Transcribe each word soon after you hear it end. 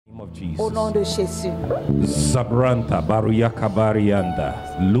of Jesus. Au nom de Jésus. Zabranta Baruyaka Barianda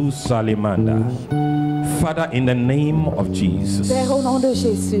Lusalimanda. Father, in the name of Jesus. Père, au nom de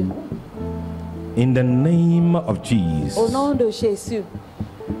Jésus. In the name of Jesus. Au nom de Jésus.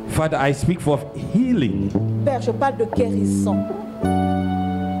 Father, I speak for healing. Père, je parle de guérison.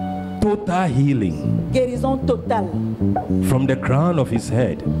 Total healing. Guérison totale. From the crown of his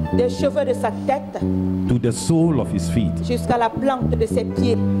head Des cheveux de sa tête to the sole of his feet. jusqu'à la plante de ses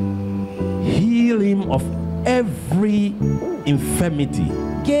pieds. Heal him of every infirmity.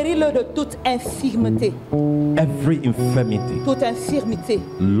 Guéris-le de toute infirmité. Every infirmity. Toute infirmité.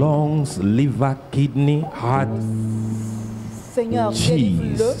 Lungs, liver, kidney, heart. Seigneur,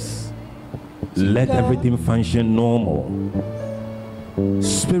 guéris-le. Jesus. Let everything function normal.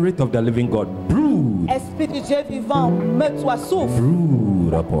 Spirit of the living God, brood. Esprit du Dieu vivant, meute-toi, souffle.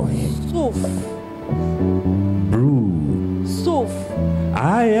 Brood upon him. Souffle. Brood. Souffle.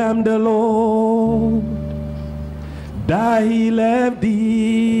 I am the Lord, that he left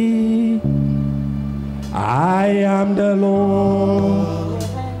thee. I am the Lord,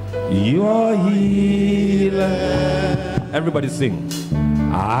 your healer. Everybody sing.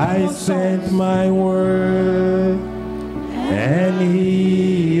 I sent my word and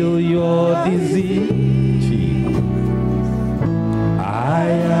heal your disease. I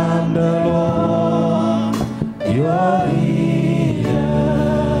am the Lord, your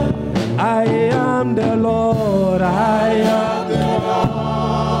healer. I am the Lord, I am the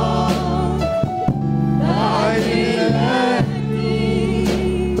Lord. I heal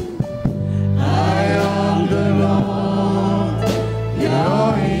thee. I am the Lord,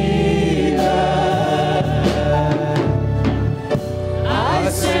 your healer. I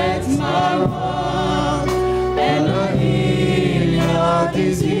sent my word and heal your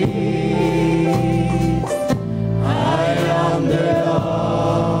disease. I am the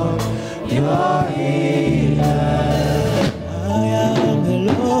Lord, your healer. I am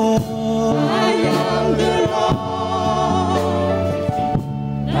the Lord. I am the Lord.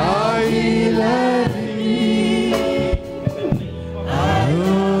 I heal thee. I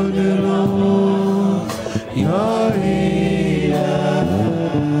am the Lord, your healer.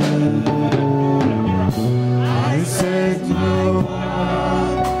 I sent my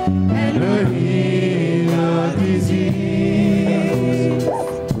word and heal your disease.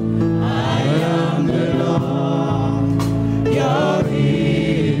 I am the Lord, your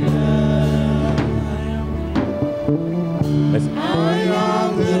healer. Listen. I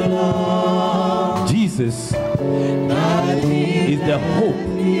am the Lord. Jesus is the hope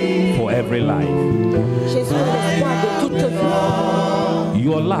for every life. Jésus est l'espoir de toute vie.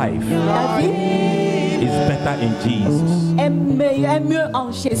 Your life Ta vie is better in Jesus. est mieux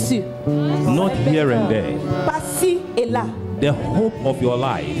en Jésus. Not here and there. Pas ci et là. The hope of your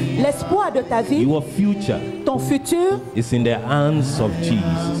life, L'espoir de ta vie, your future, ton futur, is in the hands of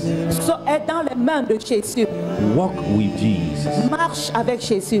Jesus. est dans les mains de Jésus. Walk with Jesus. Marche avec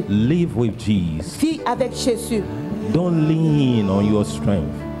Jésus. Live with Jesus. Vis avec Jésus. Don't lean on your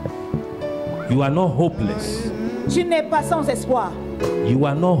strength. You are not hopeless. Tu n'es pas sans espoir. You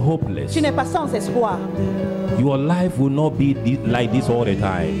are not hopeless. Tu n'es pas sans espoir. Your life will not be like this all the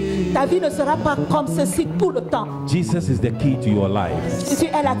time. Ta vie ne sera pas comme ceci tout le temps. Jesus is the key to your life. Jésus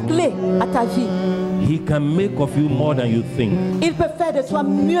est la clé à ta vie. He can make of you more than you think. Il peut faire de toi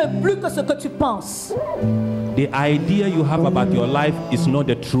mieux, plus que ce que tu penses. The idea you have about your life is not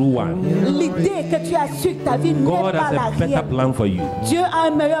the true one. L'idée que tu as sur ta vie n'est God pas has la a better réelle. plan for you. Dieu a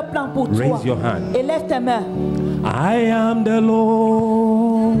un meilleur plan pour toi. Raise your hand. Élève tes mains. I am the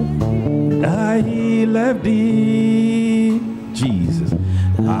Lord, I left thee. Jesus,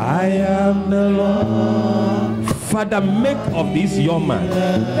 I am the Lord. Father, make of this young man.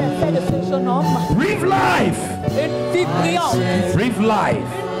 Fais de ce jeune homme Breathe life. une vie brillante. Breathe life.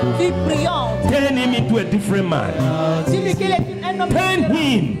 Vie brillante. Turn him into a different man. Dis-lui qu'il est un homme Turn différent.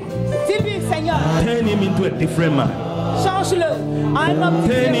 him. Dis-lui, Seigneur, Turn him into a different man. change-le à un homme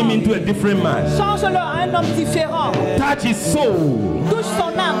Turn him différent. into a different man. Change-le à un homme différent. Touch his soul, Touche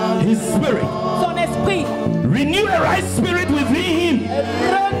son âme, his spirit. son esprit. Renew a right spirit within him.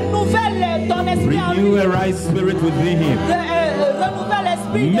 Renouvelle ton esprit en lui. Renew a right spirit within him. Renouvelle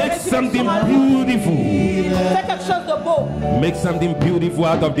l'esprit de Make résurrection something en lui. beautiful. Fais quelque chose de beau. Make something beautiful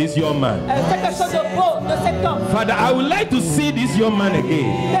out of this young man. Fais quelque chose de beau de cet homme. Father, I would like to see this young man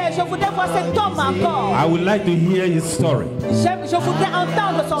again. Mais je voudrais voir cet homme encore. I would like to hear his story. Je voudrais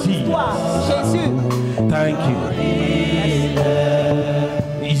entendre son Jesus. histoire. Jésus. Thank you.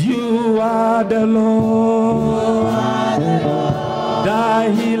 You are the Lord, that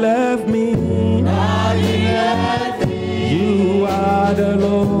he left me. You are are the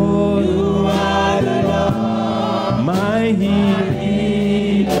Lord. You are the Lord. My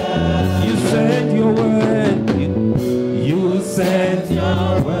healer. You sent your word. You sent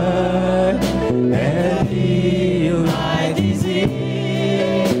your word and healed My disease.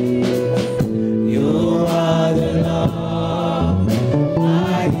 You are the Lord.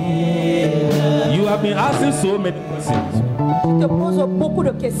 My healer. You have been asking so many questions. Tu te poses beaucoup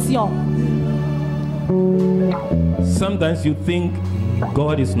de questions. Sometimes you think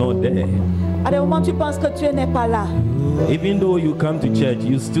God is not there. À des moments, tu penses que Dieu n'est pas là. Even though you come to church,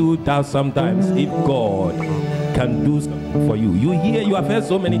 you still doubt sometimes if God can do something for you. You hear, you have heard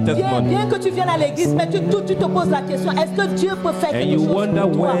so many testimonies. Bien que tu viennes à l'église, mais tu te poses la question, est-ce que Dieu peut faire And quelque you chose wonder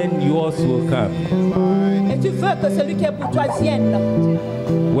pour toi? when yours will come. Et tu veux que celui qui est pour toi vienne.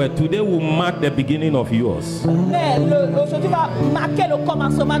 Well, today will mark the beginning of yours. Mais aujourd'hui va marquer le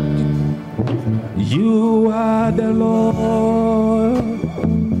commencement du... You are the Lord,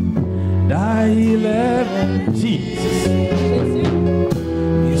 thy healer, Jesus. Jésus.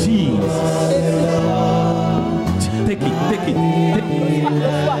 Jesus. Jésus. Take it, take it,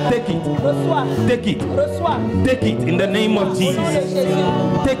 take it, Reçois. take it, Reçois. take it in the name of Au nom de Jesus. Jésus.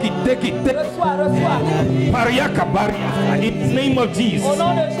 Take it, take it, take it. Reçois. Pariaka, Pariaka, in the name of Jesus. Au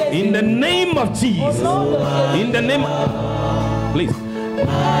nom de Jésus. In the name of Au Jesus. nom de Jésus. In the name, please,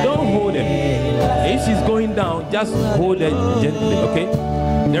 don't hold it. If she's going down, just hold it gently, okay?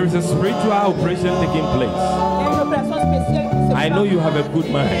 There is a spiritual operation taking place. Il y a une opération spéciale qui se I know you have a good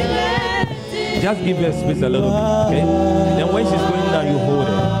mind. Just give her space a little bit, okay? Then when she's going down, you hold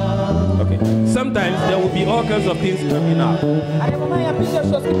it. Okay. Sometimes there will be all kinds of things coming out. À des moments, il y a plusieurs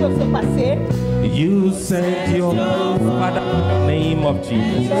choses qui peuvent se passer. You sent your Father in the name of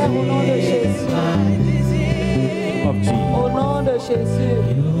Jesus. Père, au nom de Jésus. Of Jesus. Au nom de Jésus.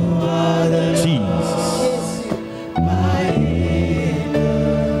 Jesus. Jésus.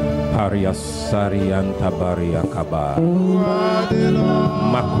 Paria Sarianta Baria Kaba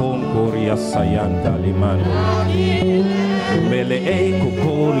Makonkoria Sayanta Limano Mele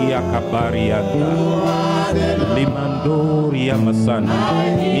Kokoria Kabarianta Limandoria Masana.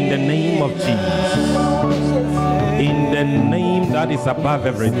 In the name of Jesus. In the name that is above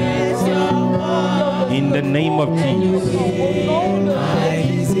everything. In the name of Jesus.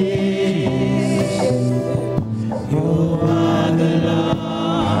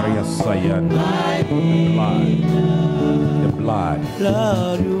 Maria Sayan. The blood. The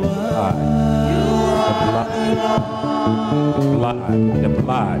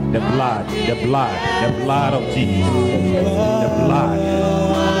blood of Jesus.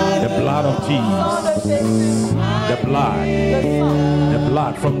 The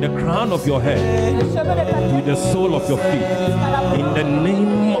blood from the crown of your head to the sole of your feet. In the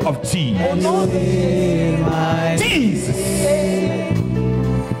name of Jesus. Jesus.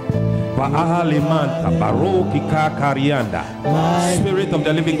 Baalimanta Baroki Kakarianda. Spirit of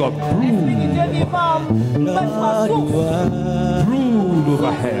the living God. Brood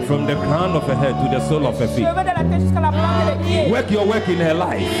over her from the crown of her head to the sole of her feet. Work your work in her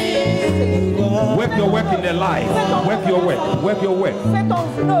life. Work your work in her life. Work your work. Work your work.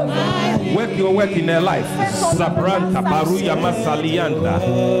 Work your work in her life. Sabranta Baruya Masalianda.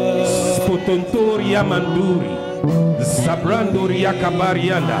 Spotontoria Manduri. Sabrandoria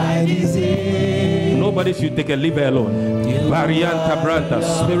Kabarianda. Nobody should take a leave alone. Varianta Branta,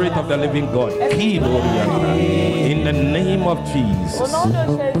 Spirit of the living God. Kidorianta. In the name of Jesus.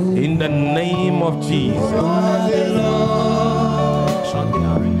 In the name of Jesus.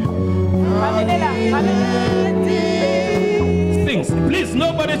 Things. Please,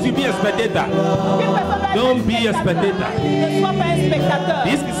 nobody should be a spectator. Don't be a spectator.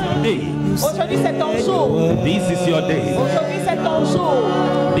 This is your day. Aujourd'hui c'est ton jour. This is your day. Aujourd'hui c'est ton jour.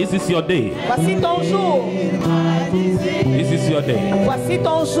 This is your day. Voici ton jour. This is your day. Voici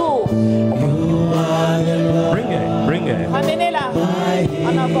ton jour. Bring it. Bring it. Ramenez-la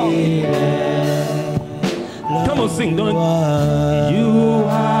en avant. Come on, sing. Don't. You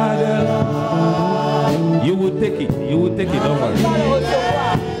are the. You will take it. You will take it. Don't worry.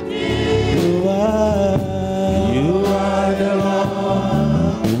 You are the Lord.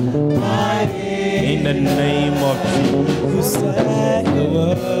 In the name of Jesus. In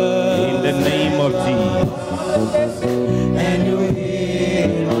the name of Jesus.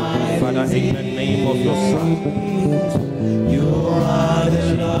 Father, in the name of your Son. You are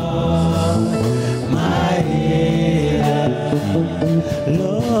the Lord, my healer.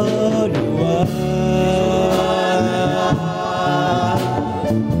 Lord, you are.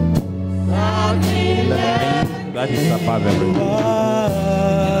 In the name that is above everything.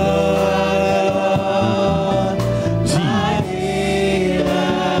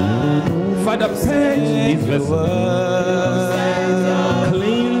 Father, purge this vessel.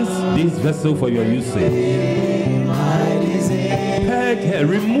 Cleanse this vessel for your usage. Purge her.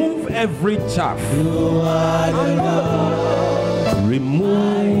 Remove every chaff.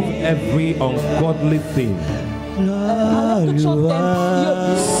 Remove every ungodly thing.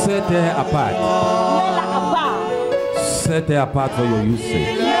 Set her apart. Set her apart for your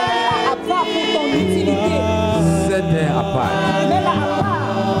usage. Set her apart.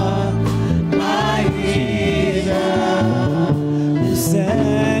 You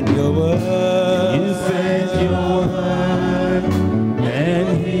sent your word. You sent your word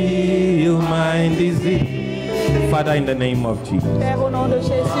and heal my disease. Father, in the name of Jesus. Père, au nom de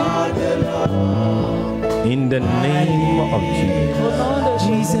Jésus. In the name of Jesus. Au nom de Jésus.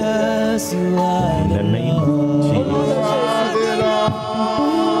 Jesus, you are In the name of Au nom de Jesus. Jésus.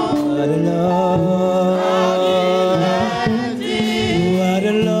 the Lord. You are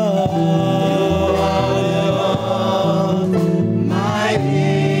the Lord. My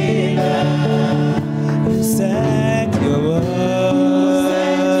healer. You sent your word.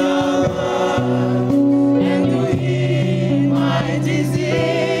 And you heal my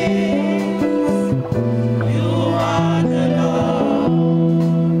disease. You are the Lord.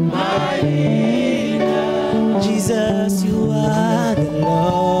 My healer. Jesus, you are the Lord.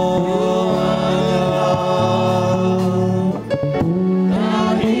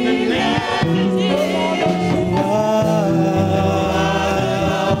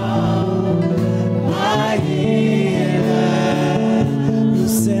 My healer, you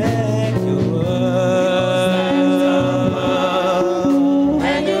sent your word.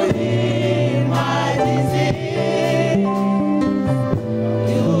 And you heal my disease.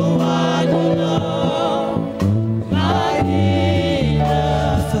 You are the Lord. My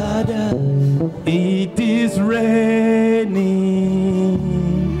healer. Father, It is raining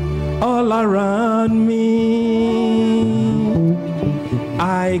all around me.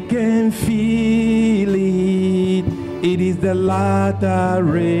 I can feel it. It is the latter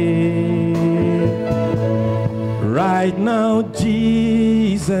rain. Right now,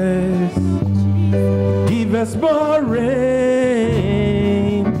 Jesus, give us more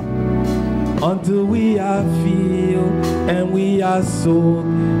rain until we are filled and we are soaked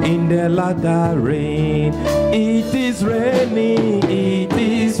in the latter rain. It is raining, it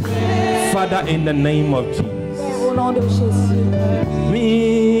is raining. Father, in the name of Jesus. Au nom de Jésus.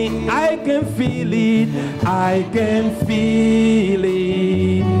 Me, I can feel it, I can feel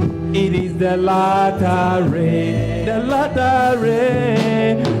it. It is the latter rain, the latter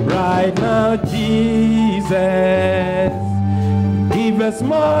rain. Right now, Jesus, give us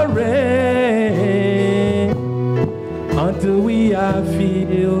more rain until we are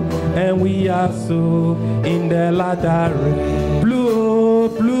filled and we are so in the latter rain. Plus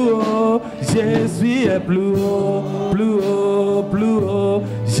haut, je suis plus haut, plus haut, plus haut.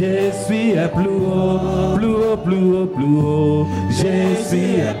 Je suis plus haut, plus haut, plus haut, plus haut. Je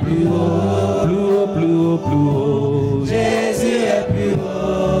suis plus haut, plus haut, plus haut, plus haut. Jésus est plus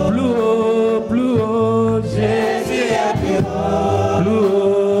haut. Plus haut, plus haut. Jésus est plus haut. Plus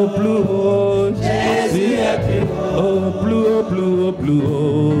haut, plus haut. Jésus est plus haut. Oh, plus haut, plus haut, plus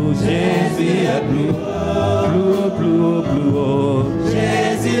haut. Jésus est plus haut. Plus haut, plus haut, plus haut.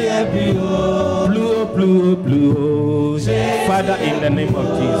 Jésus est plus haut. Plus haut, plus haut, plus haut. Father, in the name of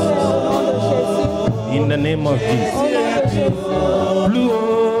Jesus. Au nom de Jésus. In the name of Jesus. Au nom de Jésus. Plus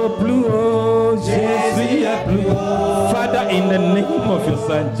haut, plus haut. Jésus est plus haut. Father, in the name of your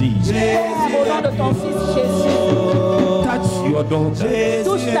son Jesus. Père, au nom de ton fils Jésus. Touch your daughter.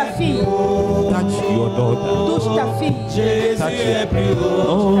 Touche ta fille. Touch your daughter. Touche ta fille. Touch her.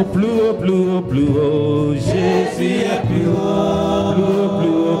 Oh, plus haut, plus haut, plus haut. Jésus est plus haut. Plus haut,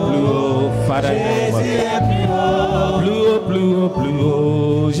 plus haut, plus haut. Father, in the name of Jesus. Plus haut, plus haut, plus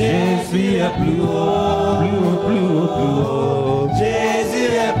haut. Jésus est plus haut. Plus haut, plus haut, plus haut. Jésus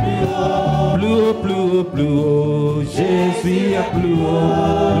est plus haut. Plus haut, plus haut, plus haut. Jésus est plus haut.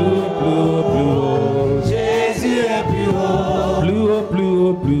 Plus haut, plus haut, plus haut. Jésus est plus haut. Plus haut, plus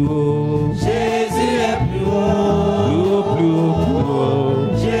haut, plus haut. Jésus est plus haut. Plus haut, plus haut, plus haut.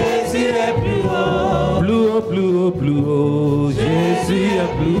 Jésus est plus haut. Plus haut, plus haut, plus haut. Jésus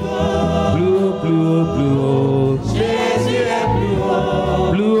est plus haut. Plus haut, plus haut, plus haut. Jésus est plus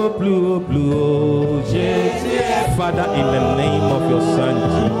haut. Plus haut, plus haut, plus haut. Jésus est plus haut. Father, in the name of your son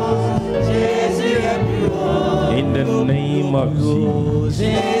Jésus est plus haut. Jesus. In the name of Jesus.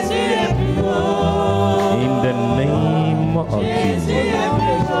 Jésus est plus haut. In the name of Jésus Jesus. est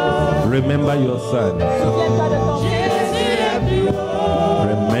plus haut. Remember your son. Souviens-toi de ton fils. Jésus est plus haut.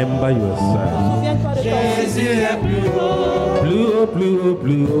 Remember your son. Souviens-toi de ton fils. Jésus est plus haut. Plus haut, plus haut,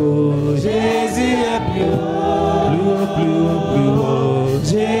 plus haut. Jésus est plus haut. Plus haut, plus haut, plus haut.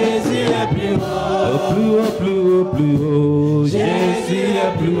 Jésus est plus haut. Plus haut, plus haut, plus haut. Jésus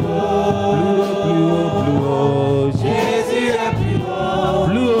est plus haut. Plus haut, plus haut, plus haut. Jésus est plus haut.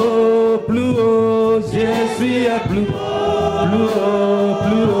 Plus haut, plus haut. Jésus est plus haut. Plus haut,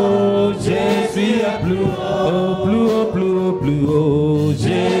 plus haut. Jésus est plus haut. Plus haut, plus haut, plus haut.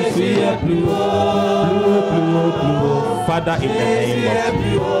 Jésus est plus haut. Plus haut, plus haut, plus haut. Father, in the name of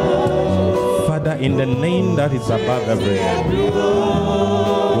Jesus. Father, in the name that is above every name,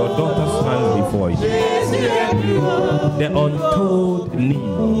 your daughter stands before you. The untold need.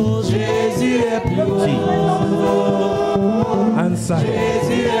 Jesus. Answer her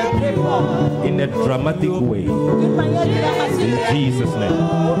in a dramatic way. In Jesus' name.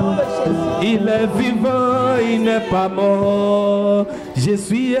 Il est vivant, il n'est pas mort. Je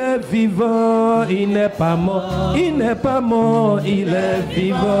suis vivant, il n'est pas mort. Il n'est pas mort, il est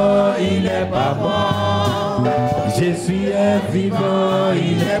vivant, il n'est pas mort. Je suis vivant,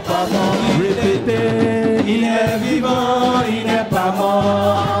 il n'est pas mort. Répétez, il est vivant, il n'est pas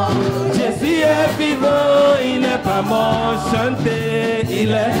mort. Je suis vivant, il n'est pas mort. Chantez,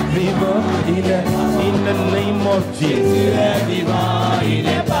 il est vivant, il est in the name of Jesus. Il est vivant, il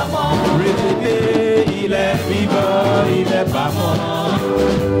n'est pas mort. Répétez, il est vivant, il n'est pas mort.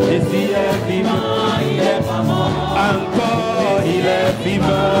 Je suis vivant, il n'est pas mort. Encore, il est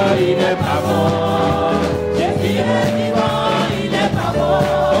vivant, il n'est pas mort. Je suis vivant, il n'est pas mort.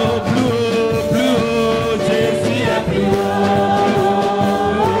 Oh, plus haut, plus haut, je suis plus haut.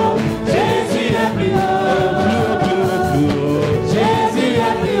 Jésus est plus haut, plus haut, plus haut, plus haut. Jésus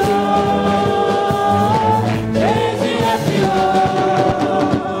est plus haut. Jésus est plus haut.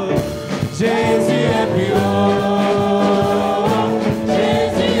 Jésus est plus haut.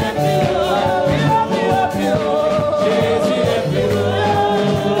 Jésus est plus haut. Plus haut, plus haut. Jésus est plus haut.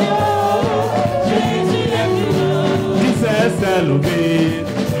 Jésus est plus haut. Jesus s'est levé.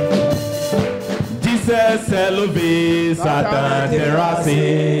 Jesus s'est levé, Satan terrassé.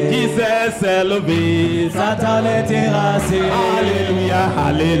 Jesus s'est levé, Satan est terrassé. Alléluia,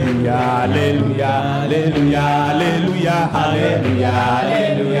 alléluia, alléluia, alléluia, alléluia, alléluia,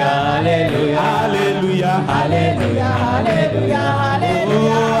 alléluia, alléluia, alléluia, alléluia, alléluia, alléluia,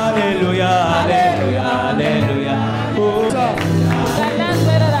 alléluia, alléluia, alléluia. Oh,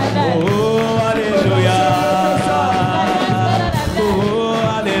 alléluia.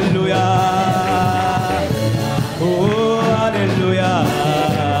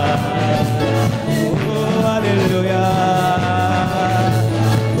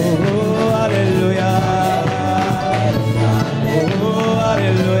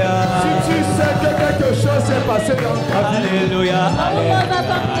 Passé dans ta vie. Alléluia,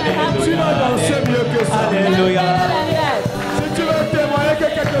 Tu vas danser mieux que ça. Alléluia. Si tu veux témoigner que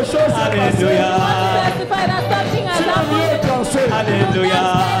quelque chose s'est passé, Alléluia.